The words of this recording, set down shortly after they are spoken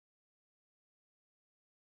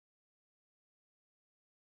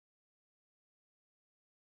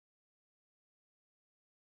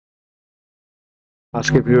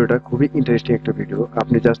আজকের ভিডিওটা খুবই ইন্টারেস্টিং একটা ভিডিও।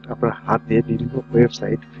 আপনি জাস্ট আপনার হাত দিয়ে বিভিন্ন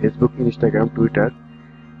website, Facebook, Instagram, Twitter,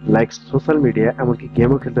 like social media, এমনকি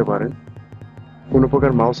গেমও খেলতে পারেন কোনো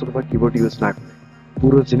প্রকার মাউস অথবা কিবোর্ড ইউজ না করে।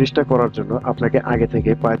 পুরো জিনিসটা করার জন্য আপনাকে আগে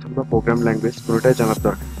থেকে পাইথন বা প্রোগ্রাম ল্যাঙ্গুয়েজ কোনোটাই জানার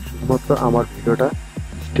দরকার নেই। শুধুমাত্র আমার ভিডিওটা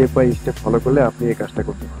স্টেপ বাই স্টেপ ফলো করলে আপনি এই কাজটা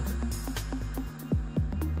করতে পারবেন।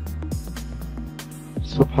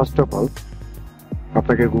 সো ফার্স্ট অফ অল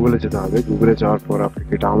আপনাকে গুগলে যেতে হবে। গুগলে যাওয়ার পর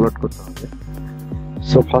আপনাকে ডাউনলোড করতে হবে।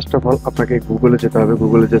 সো ফার্স্ট অফ অল আপনাকে গুগলে যেতে হবে।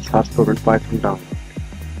 গুগলে যে সার্চ করবেন পাইথন ডাউনলোড।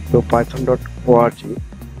 তো python.org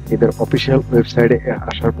এদের অফিসিয়াল ওয়েবসাইটে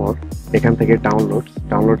আসার পর এখান থেকে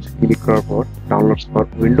ডাউনলোডস ক্লিক করার পর ডাউনলোডস ফর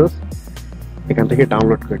উইন্ডোজ এখান থেকে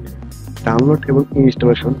ডাউনলোড করে নেবেন। ডাউনলোড এবং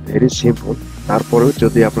ইনস্টলেশন ভেরি সিম্পল। তারপরেও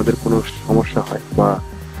যদি আপনাদের কোনো সমস্যা হয় বা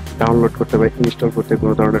ডাউনলোড করতে বা ইনস্টল করতে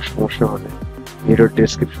কোনো ধরনের সমস্যা হলে ভিডিওর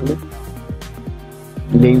ডেসক্রিপশনে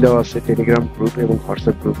লিঙ্ক দেওয়া আছে টেলিগ্রাম গ্রুপ এবং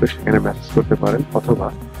হোয়াটসঅ্যাপ গ্রুপে, সেখানে মেসেজ করতে পারেন অথবা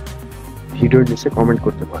ভিডিওর নিচে কমেন্ট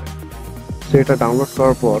করতে পারেন। সো এটা ডাউনলোড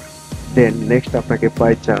করার পর দেন নেক্সট আপনাকে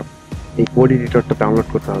পাইচার এই কোড এডিটরটা ডাউনলোড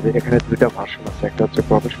করতে হবে। এখানে দুইটা ভার্সন আছে, একটা হচ্ছে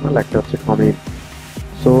প্রফেশনাল, একটা হচ্ছে কমিউনিটি।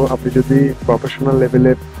 সো আপনি যদি প্রফেশনাল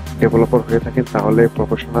লেভেলের ডেভেলপার হয়ে থাকেন তাহলে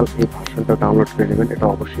প্রফেশনাল এই ভার্সনটা ডাউনলোড করে নেবেন, এটা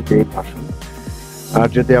অবশ্যই পেইড ভার্সন। আর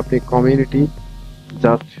যদি আপনি কমিউনিটি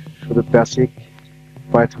জাস্ট শুধু বেসিক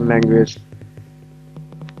পাইথন ল্যাঙ্গুয়েজ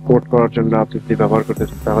কোড করার জন্য আপনি যদি ব্যবহার করতে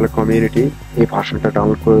চান তাহলে কমিউনিটি এই ভার্সনটা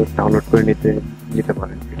ডাউনলোড করে নিতে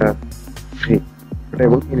পারেন, এটা ফ্রি। এটা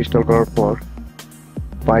এবং ইনস্টল করার পর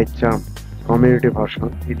পাইচাম কমিউনিটি ভার্সন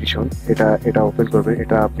এডিশন এটা ওপেন করবেন।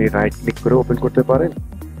 এটা আপনি রাইট ক্লিক করে ওপেন করতে পারেন,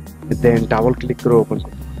 দেন ডাবল ক্লিক করে ওপেন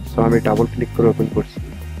করতে পারেন। সো আমি ডাবল ক্লিক করে ওপেন করছি,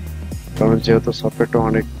 কারণ যেহেতু সফটওয়্যারটা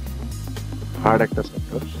অনেক হার্ড একটা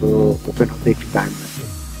সফটওয়্যার, সো ওপেন হতে একটু টাইম লাগে।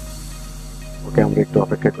 ওকে, আমরা একটু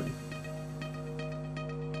অপেক্ষা করি।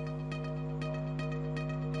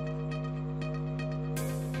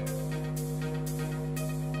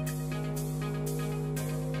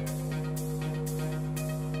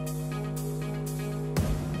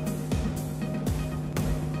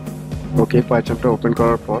 ওকে, পাইথনটা ওপেন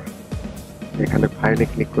করার পর এখানে ফাইলে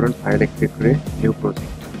ক্লিক করুন। ফাইলে ক্লিক করে নিউ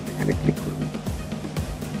প্রজেক্ট এখানে ক্লিক করুন।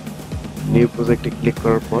 নিউ প্রজেক্টে ক্লিক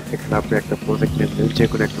করার পর এখানে আপনি একটা প্রজেক্ট নেম দেবেন, যে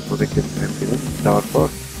কোনো একটা প্রজেক্টের নেম দেবেন। দেওয়ার পর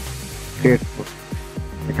ক্রিয়েট প্রজেক্ট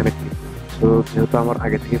এখানে ক্লিক করুন। তো যেহেতু আমার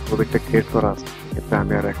আগে থেকে প্রজেক্টটা ক্রিয়েট করা আছে সেক্ষেত্রে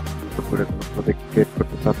আমি আর একটা নতুন করে কোনো প্রজেক্ট ক্রিয়েট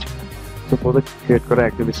করতে চাচ্ছি না। তো প্রজেক্ট ক্রিয়েট করা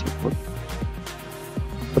একদমই সিম্পল।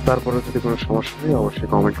 তো তারপরে যদি কোনো সমস্যা হয় অবশ্যই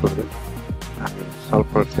কমেন্ট করবেন, আমি সলভ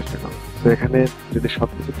করার চেষ্টা করব। তো এখানে যদি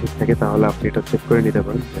সবকিছু ঠিক থাকে তাহলে আপনি এটা চেক করে নিতে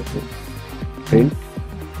পারেন। প্রিন্ট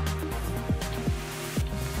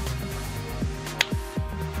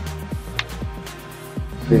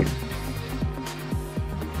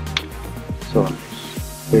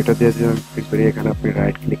এটা দিয়ে যদি আমি ক্লিক করি, এখানে আপনি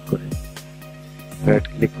রাইট ক্লিক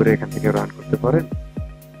করে এখান থেকে রান করতে পারেন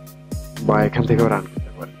বা এখান থেকেও রান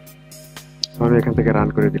করতে পারেন। আমি এখান থেকে রান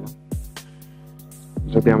করে দিলাম।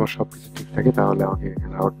 যদি আমার সবকিছু ঠিক থাকে তাহলে আমাকে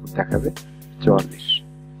এখানে আউটপুট দেখাবে 44।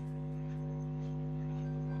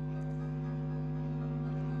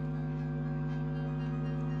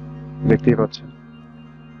 দেখতেই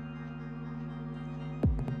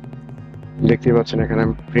পাচ্ছেন এখানে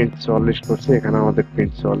আমি প্রিন্ট 44 করছি, এখানে আমাদের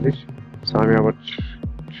প্রিন্ট 44। সো আমি আবার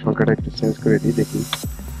সংখ্যাটা একটু চেঞ্জ করে দিই, দেখি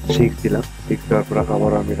 6 দিলাম। 6 দেওয়ার পর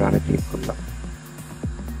আবার আমি রানে ক্লিক করলাম।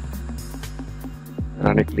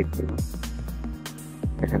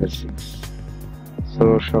 এখানে 6। সো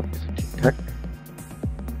সবকিছু ঠিকঠাক।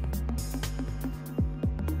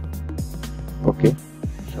 ওকে,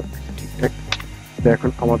 সবকিছু ঠিকঠাক। তো এখন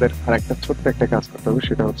আমাদের আর একটা ছোট্ট একটা কাজ করতে হবে,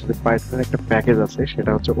 সেটা হচ্ছে যে পাইথনের একটা প্যাকেজ আছে,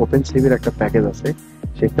 সেটা হচ্ছে ওপেনসিভির একটা প্যাকেজ আছে।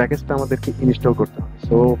 সেই প্যাকেজটা আমাদেরকে ইনস্টল করতে হবে।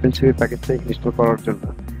 সো ওপেনসিভি প্যাকেজটা ইনস্টল করার জন্য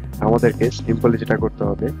আমাদেরকে সিম্পলি যেটা করতে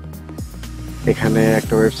হবে, এখানে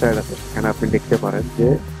একটা ওয়েবসাইট আছে, সেখানে আপনি লিখতে পারেন যে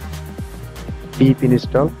পিপ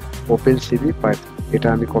ইনস্টল ওপেনসিভি পাইথন। এটা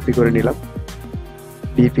আমি কপি করে নিলাম।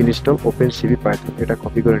 পিপ ইনস্টল ওপেনসিভি পাইথন এটা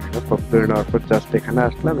কপি করে নিলাম। কপি করে নেওয়ার পর জাস্ট এখানে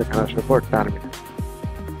আসলাম। এখানে আসার পর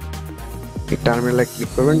টার্মিনালে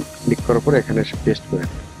ক্লিক করবেন। ক্লিক করার পর এখানে এসে পেস্ট করে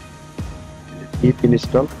নেবেন পিপ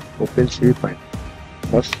ইনস্টল ওপেনসিভি পাইথন,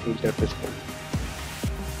 বাস ইন্টারফেস করবেন।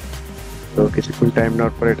 তো কিছুক্ষণ টাইম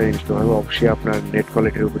নেওয়ার পর এটা ইনস্টল হবে। অবশ্যই আপনার নেট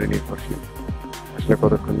কোয়ালিটির উপরে নির্ভরশীল, আসলে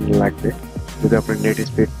কতক্ষণ লাগবে। যদি আপনার নেট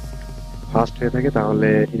স্পিড ফাস্ট হয়ে থাকে তাহলে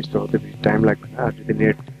ইনস্টল হতে বেশি টাইম লাগবে না, আর যদি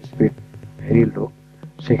নেট স্পিড ভেরি লো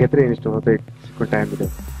সেক্ষেত্রে ইনস্টল হতে কিছুক্ষণ টাইম দিতে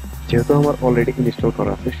হবে। যেহেতু আমার অলরেডি ইনস্টল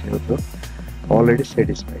করা আছে সেহেতু অলরেডি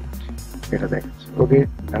স্যাটিসফাইড এটা দেখাচ্ছে। ওকে,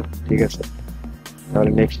 ঠিক আছে।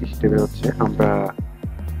 তাহলে নেক্সট স্টেপে হচ্ছে আমরা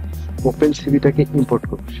ওপেন সিভিটাকে ইম্পোর্ট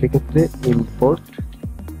করব। সেক্ষেত্রে ইম্পোর্ট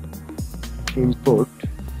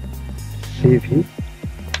সিভি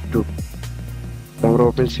টু। তো আমরা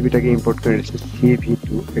ওপেন সিভিটাকে ইম্পোর্ট করে নিচ্ছি CV2,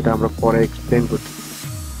 এটা আমরা পরে এক্সপ্লেন করছি।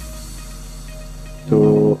 তো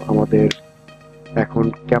আমাদের এখন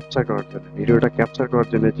ক্যাপচার করার জন্য, ভিডিওটা ক্যাপচার করার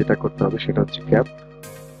জন্য যেটা করতে হবে সেটা হচ্ছে ক্যাপ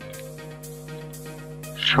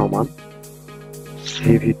সমান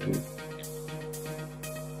CV2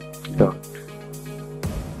 ডট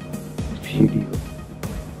ভিডিও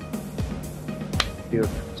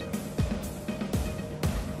ক্যাপচার।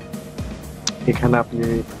 এখানে আপনি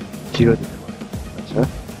 0 দিতে পারেন। আচ্ছা,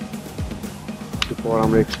 এরপর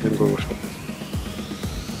আমরা এক্সপ্লেন করবো সব।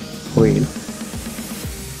 হুইল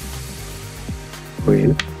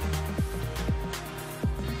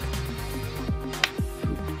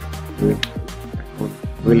এখন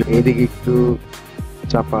এদিকে একটু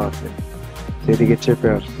চাপা আছে, সেদিকে চেপে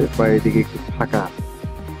আসছে, বা এদিকে একটু ফাঁকা আছে।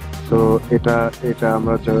 তো এটা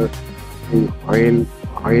আমরা এই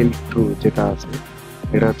হুইল টু যেটা আছে,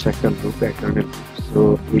 এটা হচ্ছে একটা লুপ, এক ধরনের লুপ। তো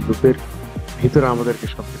এই লুপের ভিতরে আমাদেরকে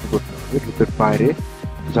সবকিছু করতে হবে, লুপের বাইরে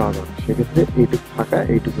যাওয়া যাবে। সেক্ষেত্রে এইটুকু ফাঁকা,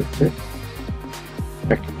 এইটুকু হচ্ছে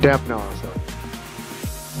একটা ট্যাপ নেওয়া আছে।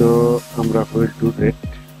 তো আমরা wheel two rate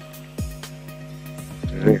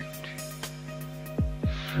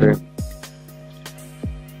frame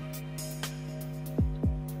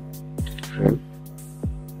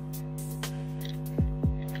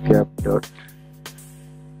cap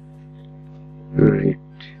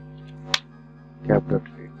dot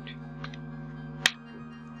rate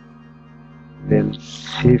then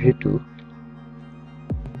CV2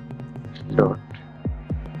 dot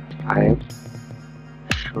I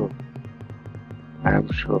am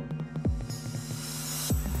show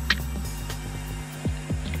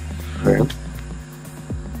frame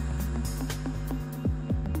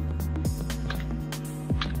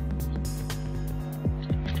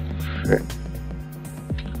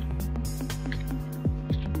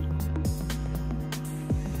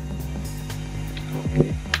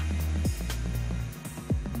okay.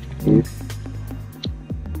 If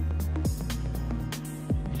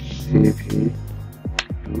CV2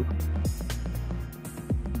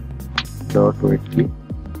 dot weight key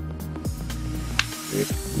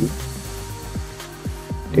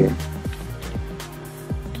 10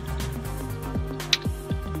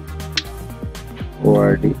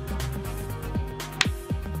 ORD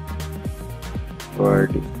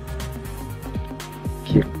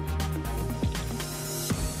kill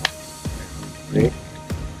break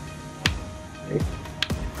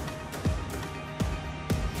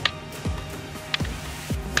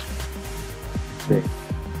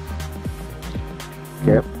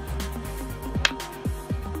cap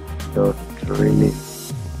dot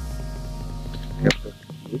release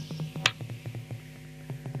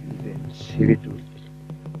then CV2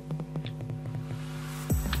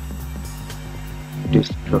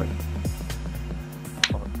 destroy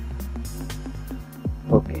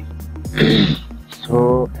okay. So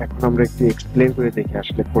এখন আমরা একটু explain করে দেখি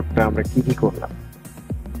আসলে কোডটা আমরা কি করলাম।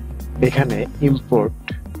 এখানে ইম্পোর্ট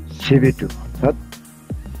CV2 অর্থাৎ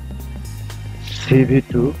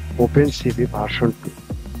CV2 ওপেন সিভি ভার্সন 2।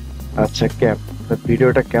 আচ্ছা, ক্যাপ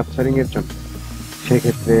ভিডিওটা ক্যাপচারিং এর জন্য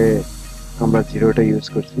সেক্ষেত্রে আমরা 0টা ইউজ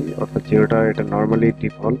করছি, অর্থাৎ 0টা এটা নর্মালি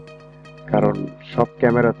ডিফল্ট, কারণ সব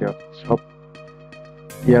ক্যামেরাতে সব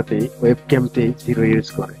ইয়াতেই ওয়েবক্যামতেই 0 ইউজ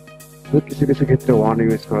করে। তো কিছু ক্ষেত্রে 1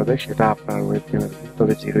 ইউজ করা যায়, সেটা আপনার ওয়েবক্যামের,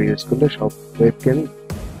 তবে 0 ইউজ করলে সব ওয়েবক্যামই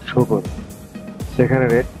শো করবে। সেখানে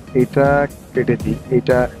রেট এইটা কেটে দিই।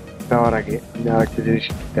 এইটা দেওয়ার আগে আমি আরেকটা জিনিস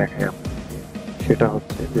দেখাই আপনাকে, সেটা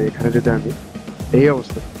হচ্ছে যে এখানে যদি আমি এই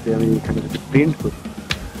অবস্থাতে আমি এখানে যদি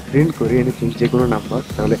প্রিন্ট করি এনিথিং, যে কোনো নাম্বার,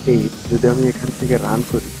 তাহলে এই যদি আমি এখান থেকে রান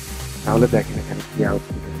করি তাহলে দেখেন এখানে কি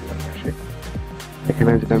আউটপুট আসে। এখানে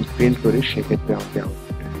যদি আমি প্রিন্ট করি সেক্ষেত্রে আমাকে আউটপুট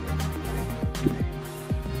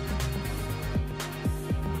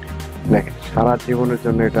দেখেন সারা জীবনের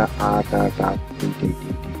জন্য এটা 8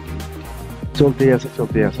 চলতেই আছে,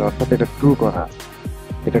 অর্থাৎ এটা ট্রু করা আছে।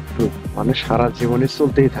 এটা ট্রু মানে সারা জীবনে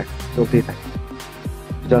চলতেই থাকে।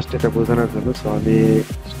 জাস্ট এটা বোঝানোর জন্য। সো আমি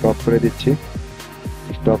স্টপ করে দিচ্ছি,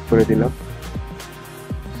 স্টপ করে দিচ্ছি।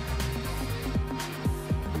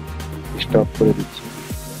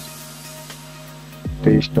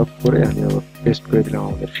 স্টপ করে আমি আবার পেস্ট করে দিলাম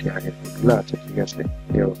আমাদের সেই আগের কোডগুলো। আচ্ছা ঠিক আছে,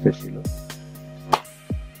 এই অবস্থায় ছিল।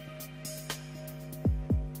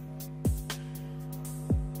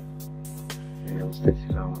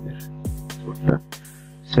 আমাদের কোডটা।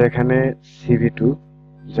 সেখানে CV2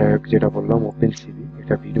 যাই হোক, যেটা বললাম ওপেন সিভি,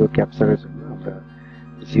 এটা ভিডিও ক্যাপচারের জন্য আমরা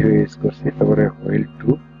 0 ইউজ করছি। তারপরে হুইল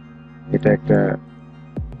 2, এটা একটা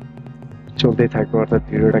চলতেই থাকবে, অর্থাৎ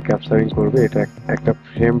ভিডিওটা ক্যাপচারিং করবে। এটা একটা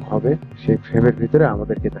ফ্রেম হবে, সেই ফ্রেমের ভিতরে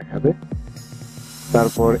আমাদেরকে দেখাবে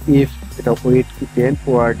তারপর ইফ, এটা ওয়েট কি 10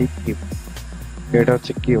 ওয়ার্ডি কিপ, এটা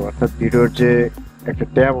হচ্ছে কি, অর্থাৎ ভিডিওর যে একটা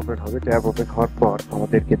ট্যাব ওপেন হবে, ট্যাব ওপেন হওয়ার পর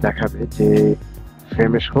আমাদেরকে দেখাবে যে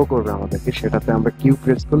ফ্রেমে শো করবে আমাদেরকে, সেটাতে আমরা কিউ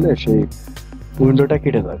প্রেস করলে সেই উইন্ডোটা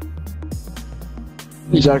কেটে যাবে,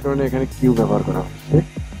 যার কারণে এখানে কিউ ব্যবহার করা হচ্ছে।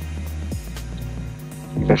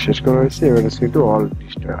 এটা শেষ করা হয়েছে, এবার হচ্ছে কিন্তু অল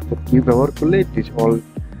ডিস্ট্রয়, অর্থাৎ কিউ ব্যবহার করলে all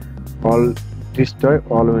all destroy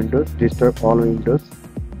all Windows, destroy all Windows,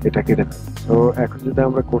 এটা কেটে যাবে। তো এখন যদি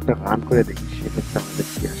আমরা কোডটা রান করে দেখি সেক্ষেত্রে আমাদের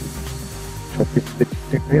কি আসে, সবকিছু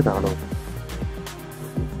ঠিকঠাক হয়ে তাহলে হবে।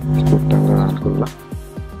 কোডটা আমরা রান করলাম,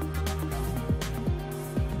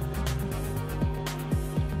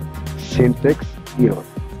 সিনট্যাক্স ইরর,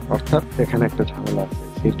 অর্থাৎ এখানে একটা ঝামেলা আছে,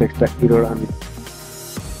 সিনট্যাক্সটা ইরর আমি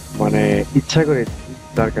মানে ইচ্ছা করে দিচ্ছি,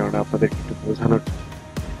 যার কারণে আপনাদের একটু বোঝানোর।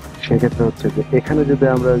 সেক্ষেত্রে হচ্ছে যে এখানে যদি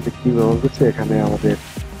আমরা যে কি ব্যবহার করছি, এখানে আমাদের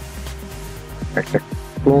একটা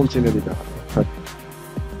ক্লোন চিহ্ন দিতে হবে, অর্থাৎ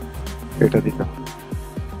এটা দিতে হবে,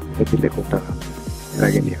 এটা দিলে কোডটা রান হবে, এর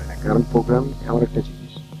আগে নিয়ে হয় না, কারণ প্রোগ্রাম এমন একটা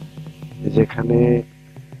জিনিস যেখানে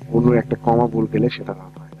কোনো একটা কমা ভুল গেলে সেটা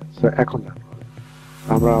রান হয় না। তো এখন রান হবে,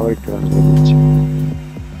 আমরা আবার একটু রান করে দিচ্ছি,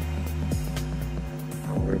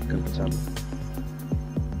 আমার একটু চালু।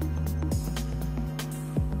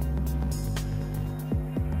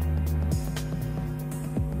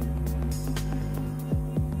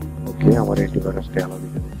 ওকে, আমার অ্যান্টিভাইরাসটা অ্যালাউ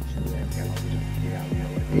দিতে দিচ্ছি, অ্যালাউ দিতে আমি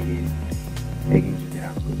আবার এগিয়ে যদি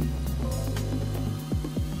রান করি,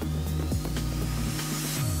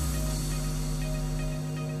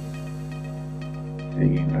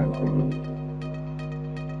 এগিয়ে রান করি,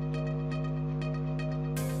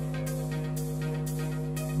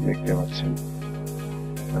 দেখতে পাচ্ছেন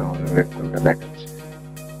আমাদের ওয়েবক্যামটা দেখাচ্ছে,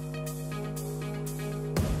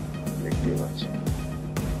 দেখতে পাচ্ছেন।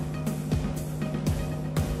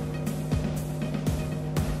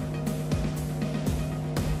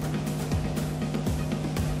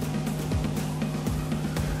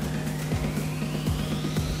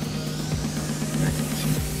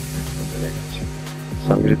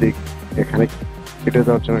 আমি যদি এখানে কেটে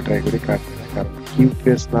দেওয়ার জন্য ট্রাই করি, কাটবে না, কারণ কিউ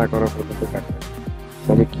প্রেস না করা পর্যন্ত কাটবে না।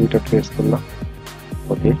 আমি কিউটা প্রেস করলাম,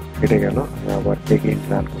 ওকে কেটে গেল, আমি আবার এগেইন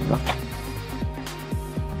রান করলাম,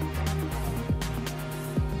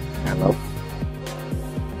 অ্যালাউ,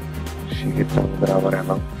 সেক্ষেত্রে আমাদের আবার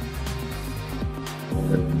অ্যালাউ,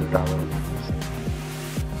 আমাদের উইন্ডোটা আবার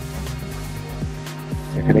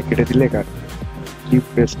এখানে কেটে দিলে কাটবে, কিউ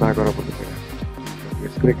প্রেস না করা পর্যন্ত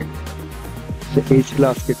প্রেস করে কেটে। এই ছিল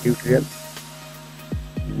আজকের টিউটোরিয়াল।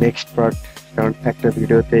 নেক্সট পার্ট, কারণ একটা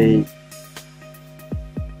ভিডিওতেই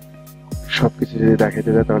সবকিছু যদি দেখাতে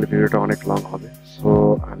যায় তাহলে ভিডিওটা অনেক লং হবে। সো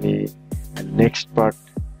আমি নেক্সট পার্ট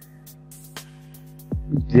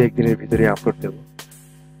দু একদিনের ভিতরে আপলোড দেব।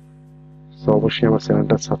 সো অবশ্যই আমার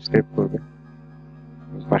চ্যানেলটা সাবস্ক্রাইব করবেন,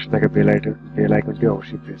 পাশে থাকা বেল আইকনটি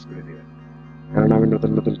অবশ্যই প্রেস করে দেবেন, কারণ আমি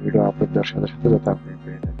নতুন নতুন ভিডিও আপলোড দেওয়ার সাথে সাথে যাতে আপনি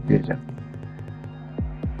পেয়ে যান।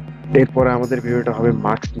 এরপরে আমাদের ভিডিওটা হবে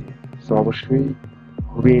মার্কস নিয়ে। সো অবশ্যই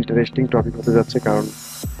খুবই ইন্টারেস্টিং টপিক হতে যাচ্ছে, কারণ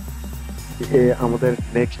আমাদের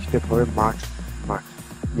নেক্সট স্টেপ হবে মার্কস।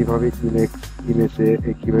 কিভাবে ইমেজে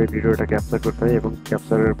কিভাবে ভিডিওটা ক্যাপচার করতে হয় এবং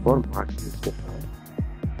ক্যাপচারের পর মার্কস ইউজ করতে হয়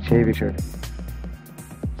সেই বিষয়টা।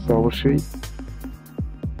 তো অবশ্যই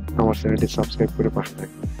আমার চ্যানেলটি সাবস্ক্রাইব করে পাশে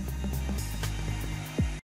থাকবেন।